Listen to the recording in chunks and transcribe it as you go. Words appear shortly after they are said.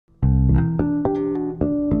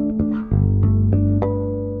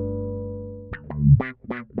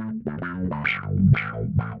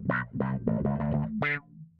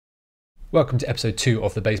Welcome to episode 2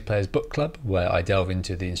 of the Bass Players Book Club, where I delve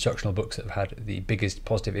into the instructional books that have had the biggest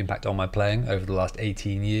positive impact on my playing over the last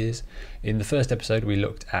 18 years. In the first episode, we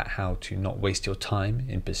looked at how to not waste your time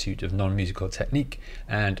in pursuit of non-musical technique,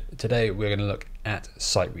 and today we're going to look at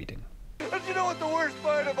sight reading. But you know what the worst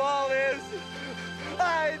part of all is?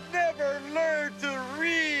 I never learned to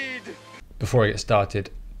read! Before I get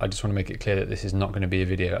started, I just want to make it clear that this is not going to be a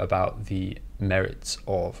video about the merits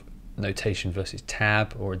of notation versus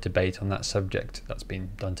tab or a debate on that subject. That's been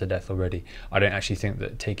done to death already. I don't actually think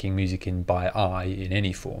that taking music in by eye in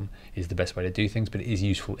any form is the best way to do things, but it is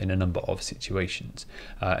useful in a number of situations,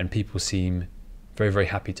 and people seem very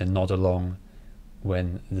happy to nod along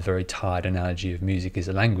when the very tired analogy of music is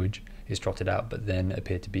a language is trotted out, but then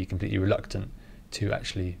appear to be completely reluctant to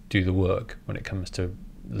actually do the work when it comes to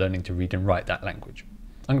learning to read and write that language.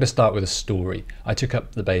 I'm going to start with a story. I took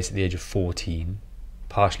up the bass at the age of 14,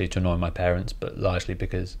 partially to annoy my parents, but largely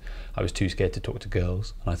because I was too scared to talk to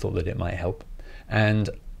girls and I thought that it might help. And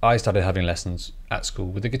I started having lessons at school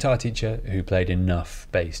with a guitar teacher who played enough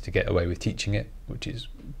bass to get away with teaching it, which is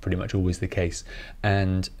pretty much always the case.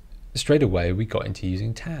 And straight away we got into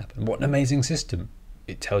using tab, and what an amazing system.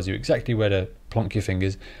 It tells you exactly where to plonk your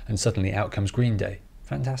fingers and suddenly out comes Green Day.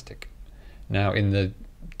 Fantastic. Now, in the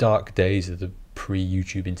dark days of the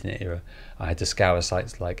pre-YouTube internet era, I had to scour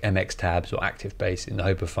sites like MX Tabs or Active Bass in the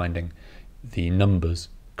hope of finding the numbers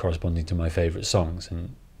corresponding to my favourite songs,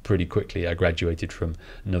 and pretty quickly I graduated from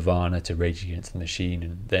Nirvana to Rage Against the Machine,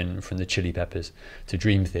 and then from the Chili Peppers to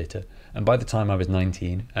Dream Theater. And by the time I was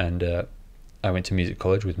 19 and I went to music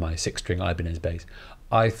college with my 6-string Ibanez bass,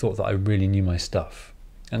 I thought that I really knew my stuff.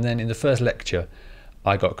 And then in the first lecture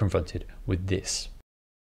I got confronted with this.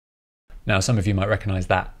 Now, some of you might recognise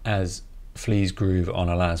that as Flea's groove on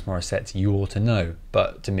Alanis Morissette's You Ought to Know,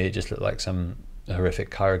 but to me it just looked like some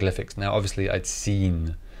horrific hieroglyphics. Now, obviously I'd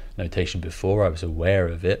seen notation before, I was aware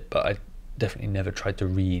of it, but I definitely never tried to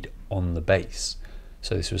read on the bass.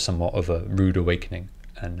 So this was somewhat of a rude awakening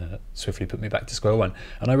and swiftly put me back to square one.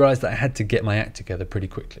 And I realised that I had to get my act together pretty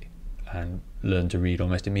quickly and learn to read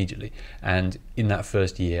almost immediately. And in that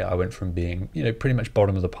first year I went from being, pretty much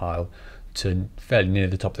bottom of the pile to fairly near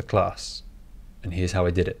the top of the class. And here's how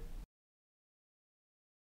I did it.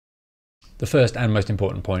 The first and most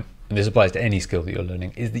important point, and this applies to any skill that you're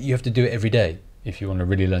learning, is that you have to do it every day. If you want to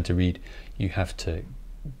really learn to read, you have to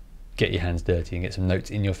get your hands dirty and get some notes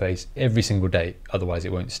in your face every single day, otherwise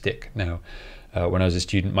it won't stick. Now, when I was a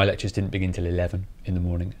student, my lectures didn't begin till 11 in the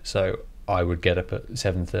morning, so I would get up at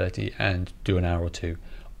 7:30 and do an hour or two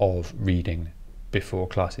of reading before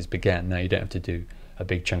classes began. Now, you don't have to do a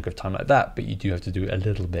big chunk of time like that, but you do have to do a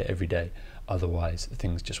little bit every day, otherwise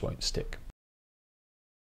things just won't stick.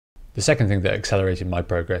 The second thing that accelerated my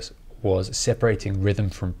progress was separating rhythm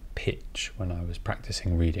from pitch when I was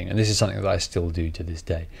practicing reading, and this is something that I still do to this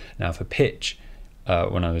day. Now, for pitch,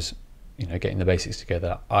 when I was getting the basics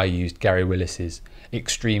together, I used Gary Willis's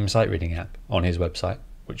Extreme Sight Reading app on his website,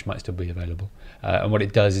 which might still be available, and what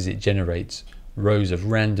it does is it generates rows of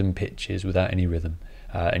random pitches without any rhythm,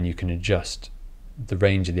 and you can adjust the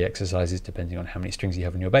range of the exercises depending on how many strings you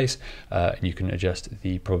have on your bass, and you can adjust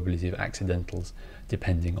the probability of accidentals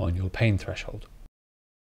depending on your pain threshold.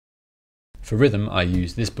 For rhythm, I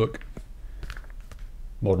use this book,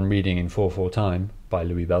 Modern Reading in 4/4 Time by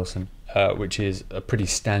Louis Belson, which is a pretty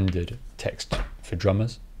standard text for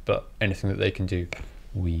drummers, but anything that they can do,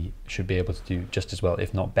 we should be able to do just as well,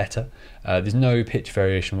 if not better. There's no pitch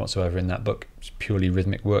variation whatsoever in that book. It's purely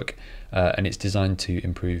rhythmic work, and it's designed to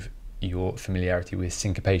improve your familiarity with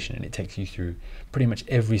syncopation, and it takes you through pretty much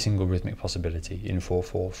every single rhythmic possibility in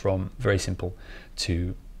 4/4, from very simple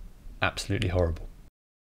to absolutely horrible.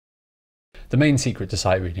 The main secret to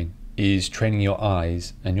sight reading is training your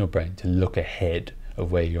eyes and your brain to look ahead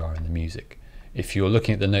of where you are in the music. If you're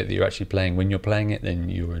looking at the note that you're actually playing when you're playing it, then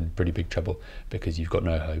you're in pretty big trouble, because you've got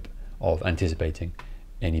no hope of anticipating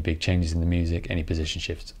any big changes in the music, any position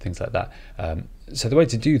shifts, things like that. So the way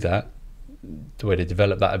to do that, the way to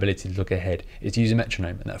develop that ability to look ahead, is to use a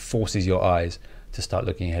metronome, and that forces your eyes to start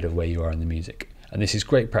looking ahead of where you are in the music. And this is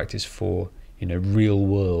great practice for real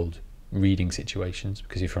world reading situations,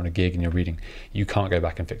 because if you're on a gig and you're reading, you can't go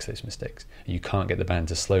back and fix those mistakes, and you can't get the band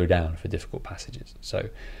to slow down for difficult passages. So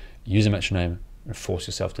use a metronome and force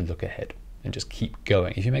yourself to look ahead and just keep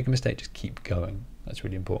going. If you make a mistake, just keep going. That's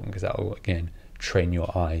really important, because that will again train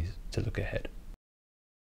your eyes to look ahead.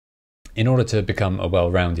 In order to become a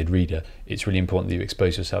well-rounded reader, it's really important that you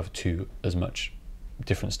expose yourself to as much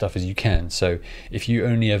different stuff as you can. So if you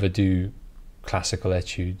only ever do classical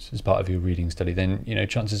etudes as part of your reading study, then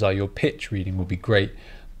chances are your pitch reading will be great,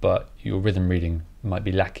 but your rhythm reading might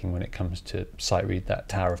be lacking when it comes to sight read that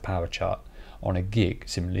Tower of Power chart on a gig.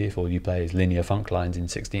 Similarly, if all you play is linear funk lines in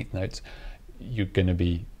 16th notes, you're going to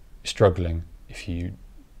be struggling if you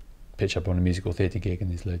pitch up on a musical theatre gig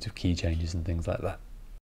and there's loads of key changes and things like that.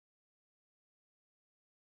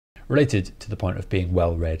 Related to the point of being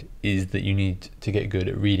well read is that you need to get good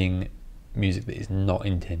at reading music that is not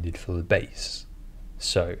intended for the bass.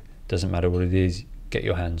 So, doesn't matter what it is, get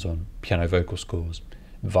your hands on piano vocal scores,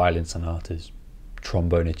 violin sonatas,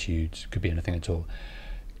 trombone etudes, could be anything at all.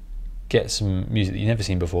 Get some music that you've never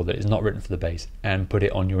seen before that is not written for the bass and put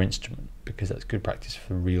it on your instrument, because that's good practice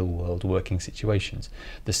for real world working situations.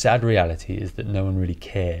 The sad reality is that no one really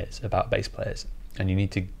cares about bass players, and you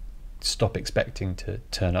need to stop expecting to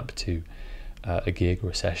turn up to a gig or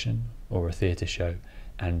a session or a theatre show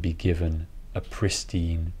and be given a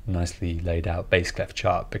pristine, nicely laid out bass clef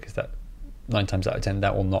chart, because that 9 times out of 10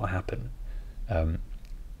 that will not happen.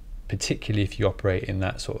 Particularly if you operate in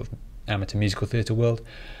that sort of amateur musical theatre world,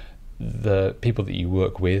 the people that you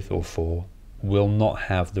work with or for will not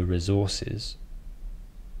have the resources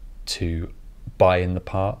to buy in the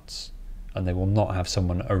parts, and they will not have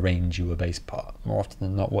someone arrange you a bass part. More often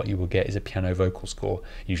than not, what you will get is a piano vocal score,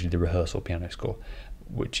 usually the rehearsal piano score,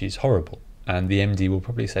 which is horrible. And the MD will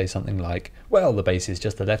probably say something like, well, the bass is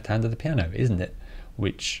just the left hand of the piano, isn't it?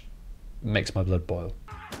 Which makes my blood boil.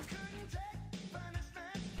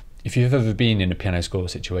 If you've ever been in a piano score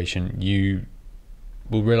situation, you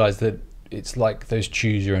will realise that it's like those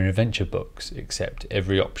choose your own adventure books, except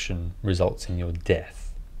every option results in your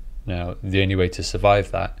death. Now, the only way to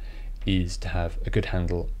survive that is to have a good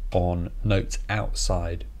handle on notes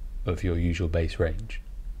outside of your usual bass range,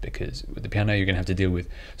 because with the piano you're going to have to deal with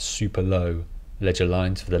super low ledger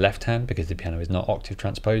lines for the left hand, because the piano is not octave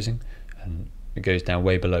transposing and it goes down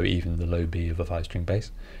way below even the low B of a 5-string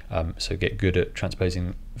bass. So get good at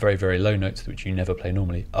transposing very, very low notes which you never play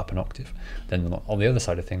normally up an octave. Then on the other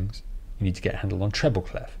side of things, you need to get a handle on treble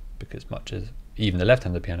clef, because much as even the left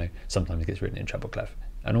hand of the piano sometimes gets written in treble clef.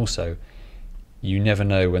 And also, you never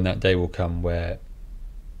know when that day will come where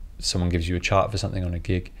someone gives you a chart for something on a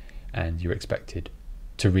gig and you're expected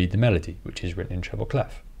to read the melody, which is written in treble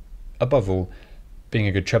clef. Above all, being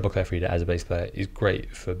a good treble clef reader as a bass player is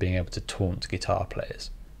great for being able to taunt guitar players,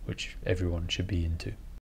 which everyone should be into.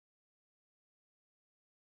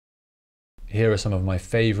 Here are some of my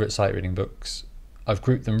favourite sight reading books. I've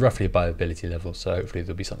grouped them roughly by ability level, so hopefully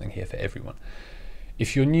there'll be something here for everyone.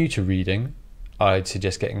 If you're new to reading, I'd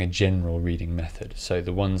suggest getting a general reading method. So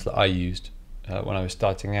the ones that I used when I was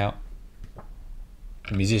starting out: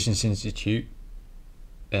 the Musicians Institute,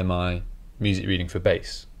 MI, Music Reading for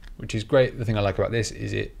Bass, which is great. The thing I like about this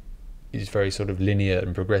is it is very sort of linear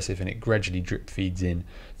and progressive, and it gradually drip feeds in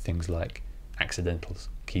things like accidentals,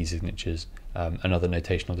 key signatures, and other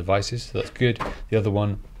notational devices, so that's good. The other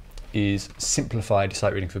one is Simplified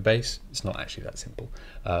Sight Reading for Bass. It's not actually that simple,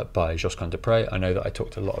 by Josquin Desprez. I know that I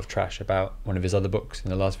talked a lot of trash about one of his other books in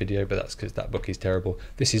the last video, but that's because that book is terrible.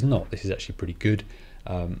 This is not. This is actually pretty good.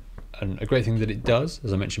 And a great thing that it does,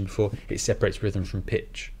 as I mentioned before, it separates rhythm from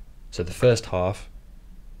pitch. So the first half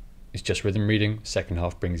is just rhythm reading, second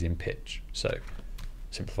half brings in pitch. So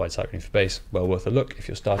Simplified Sight Reading for Bass, well worth a look if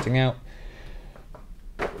you're starting out.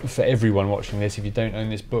 For everyone watching this, if you don't own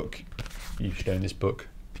this book, you should own this book.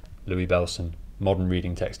 Louis Belson, Modern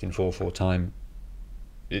Reading Text in 4/4 time.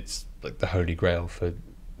 It's like the holy grail for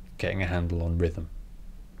getting a handle on rhythm.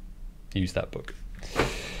 Use that book.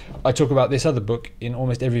 I talk about this other book in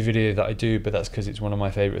almost every video that I do, but that's because it's one of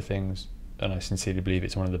my favourite things, and I sincerely believe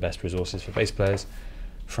it's one of the best resources for bass players.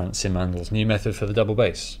 Frans Simandel's New Method for the Double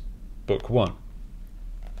Bass, Book 1.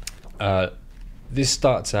 This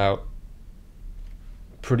starts out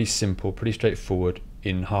pretty simple, pretty straightforward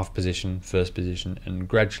in half position, first position, and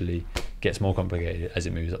gradually gets more complicated as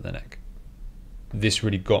it moves up the neck. This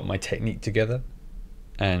really got my technique together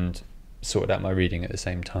and sorted out my reading at the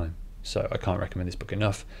same time. So I can't recommend this book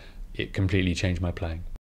enough. It completely changed my playing.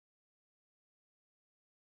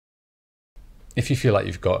 If you feel like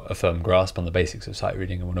you've got a firm grasp on the basics of sight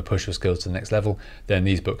reading and want to push your skills to the next level, then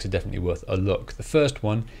these books are definitely worth a look. The first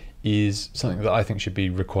one is something that I think should be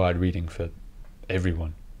required reading for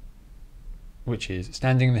everyone, which is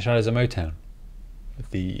Standing in the Shadows of Motown,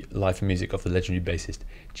 the life and music of the legendary bassist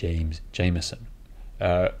James Jamerson.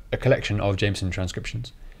 A collection of Jamerson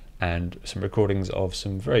transcriptions and some recordings of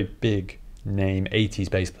some very big name 80s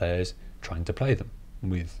bass players trying to play them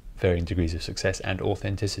with varying degrees of success and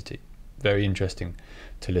authenticity. Very interesting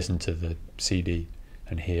to listen to the CD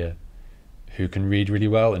and hear who can read really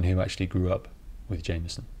well and who actually grew up with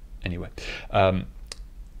Jamerson. Anyway,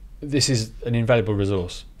 this is an invaluable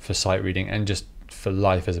resource for sight reading and just for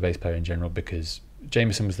life as a bass player in general, because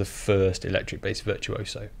Jameson was the first electric bass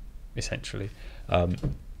virtuoso, essentially.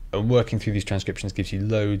 And working through these transcriptions gives you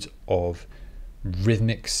loads of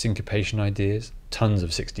rhythmic syncopation ideas, tons of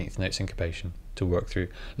 16th note syncopation to work through,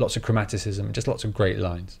 lots of chromaticism, just lots of great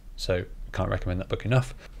lines. So can't recommend that book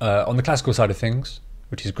enough. On the classical side of things,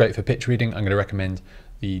 which is great for pitch reading, I'm going to recommend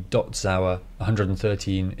the Sauer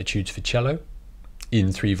 113 Etudes for Cello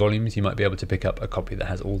in 3 volumes. You might be able to pick up a copy that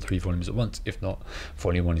has all 3 volumes at once. If not,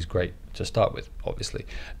 volume 1 is great to start with, obviously.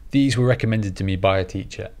 These were recommended to me by a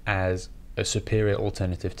teacher as a superior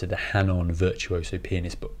alternative to the Hanon Virtuoso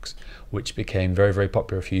Pianist books, which became very, very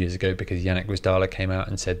popular a few years ago because Yannick Gwisdala came out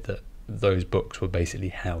and said that those books were basically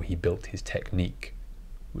how he built his technique,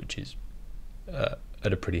 which is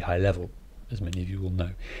at a pretty high level, as many of you will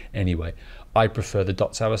know. Anyway, I prefer the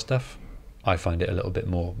Sauer stuff. I find it a little bit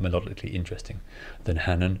more melodically interesting than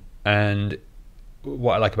Hanon. And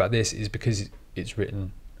what I like about this is because it's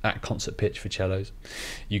written at concert pitch for cellos,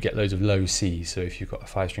 you get loads of low Cs. So if you've got a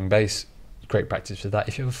 5-string bass, great practice for that.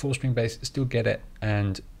 If you have a 4-string bass, still get it,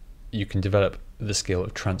 and you can develop the skill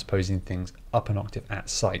of transposing things up an octave at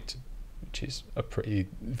sight, which is a pretty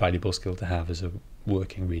valuable skill to have as a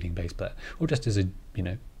working reading bass player, or just as a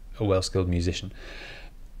well-skilled musician.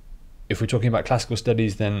 If we're talking about classical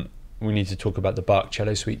studies, then we need to talk about the Bach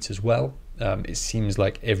cello suites as well. It seems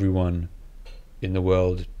like everyone in the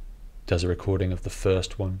world does a recording of the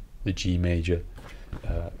first one, the G major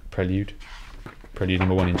prelude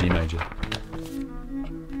number 1 in G major,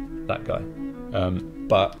 that guy.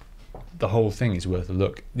 But the whole thing is worth a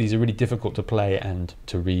look. These are really difficult to play and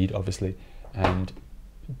to read, obviously, and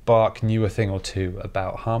Bach knew a thing or two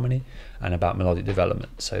about harmony and about melodic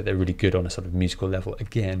development, so they're really good on a sort of musical level.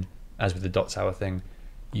 Again, as with the Sauer thing,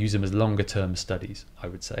 use them as longer term studies, I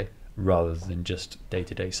would say, rather than just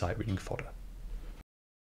day-to-day sight reading fodder.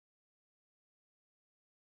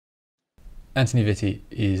 Anthony Vitti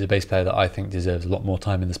is a bass player that I think deserves a lot more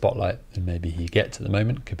time in the spotlight than maybe he gets at the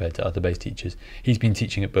moment compared to other bass teachers. He's been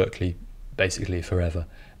teaching at Berklee basically forever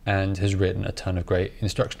and has written a ton of great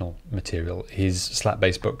instructional material. His slap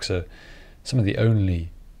bass books are some of the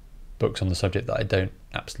only books on the subject that I don't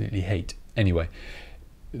absolutely hate. Anyway,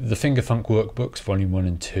 the Finger Funk workbooks, volume 1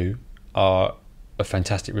 and 2, are a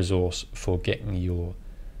fantastic resource for getting your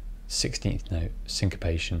 16th note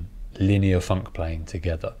syncopation, linear funk playing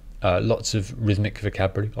together. Lots of rhythmic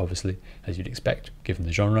vocabulary, obviously, as you'd expect, given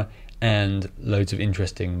the genre, and loads of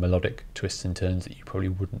interesting melodic twists and turns that you probably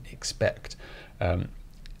wouldn't expect.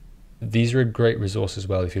 These are a great resource as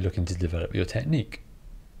well if you're looking to develop your technique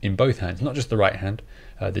in both hands, not just the right hand.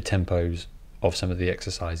 The tempos of some of the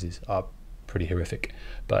exercises are pretty horrific,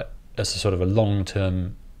 but as a sort of a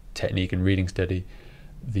long-term technique and reading study,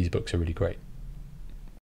 these books are really great.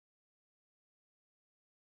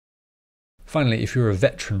 Finally, if you're a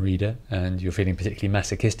veteran reader and you're feeling particularly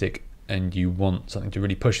masochistic and you want something to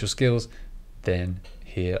really push your skills, then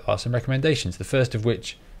here are some recommendations. The first of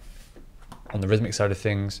which, on the rhythmic side of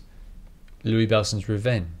things, Louis Bellson's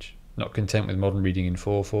Revenge. Not content with modern reading in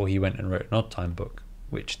 4/4, he went and wrote an odd time book,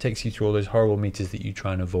 which takes you through all those horrible meters that you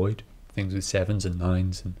try and avoid, things with 7s and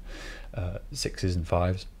 9s and 6s and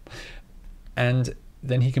 5s. And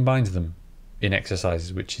then he combines them in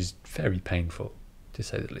exercises, which is very painful, to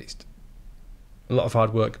say the least. A lot of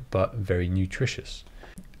hard work, but very nutritious.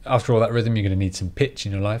 After all that rhythm, you're going to need some pitch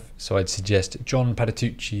in your life, so I'd suggest John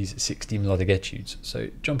Patitucci's 60 Melodic Etudes. So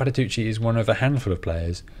John Patitucci is one of a handful of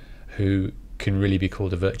players who can really be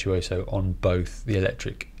called a virtuoso on both the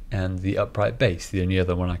electric and the upright bass. The only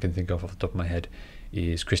other one I can think of off the top of my head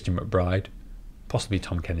is Christian McBride, possibly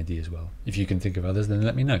Tom Kennedy as well. If you can think of others, then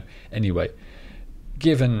let me know. Anyway,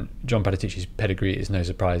 given John Patitucci's pedigree, it's no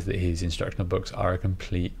surprise that his instructional books are a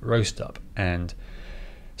complete roast-up, and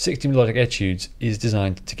 60 Melodic Etudes is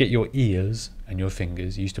designed to get your ears and your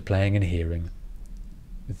fingers used to playing and hearing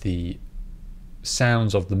the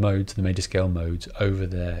sounds of the modes, the major scale modes, over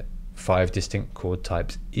their 5 distinct chord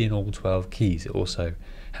types in all 12 keys. It also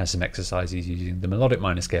has some exercises using the melodic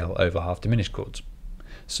minor scale over half diminished chords.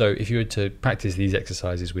 So if you were to practice these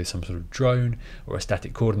exercises with some sort of drone or a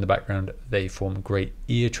static chord in the background, they form great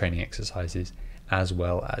ear training exercises as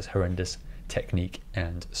well as horrendous technique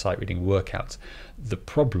and sight reading workouts. The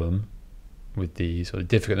problem with these, or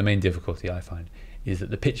the main difficulty I find, is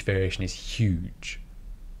that the pitch variation is huge.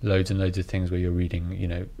 Loads and loads of things where you're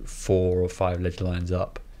reading, 4 or 5 ledger lines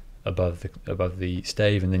up above the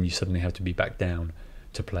stave, and then you suddenly have to be back down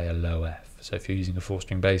to play a low F. So if you're using a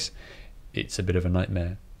 4-string bass, it's a bit of a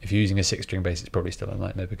nightmare. If you're using a 6-string bass, it's probably still a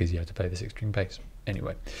nightmare because you have to play the 6-string bass.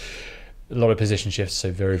 Anyway, a lot of position shifts,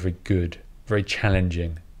 so very, very good, very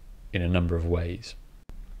challenging in a number of ways.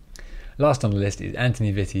 Last on the list is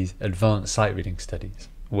Anthony Vitti's Advanced Sight Reading Studies,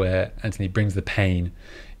 where Anthony brings the pain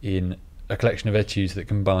in a collection of etudes that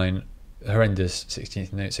combine horrendous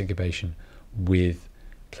 16th note syncopation with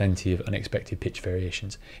plenty of unexpected pitch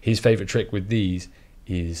variations. His favourite trick with these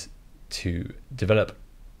is to develop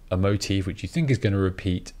a motif which you think is going to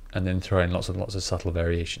repeat and then throw in lots of subtle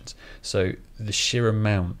variations. So the sheer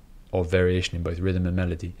amount of variation in both rhythm and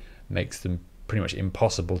melody makes them pretty much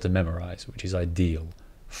impossible to memorize, which is ideal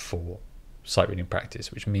for sight reading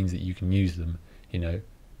practice, which means that you can use them,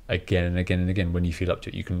 again and again and again when you feel up to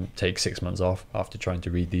it. You can take 6 months off after trying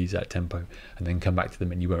to read these at tempo and then come back to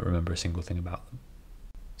them and you won't remember a single thing about them.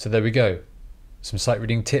 So there we go. Some sight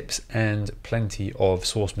reading tips and plenty of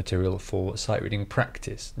source material for sight reading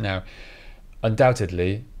practice. Now,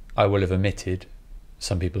 undoubtedly, I will have omitted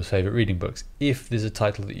some people's favourite reading books. If there's a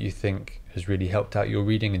title that you think has really helped out your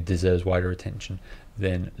reading and deserves wider attention,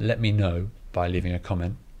 then let me know by leaving a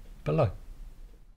comment below.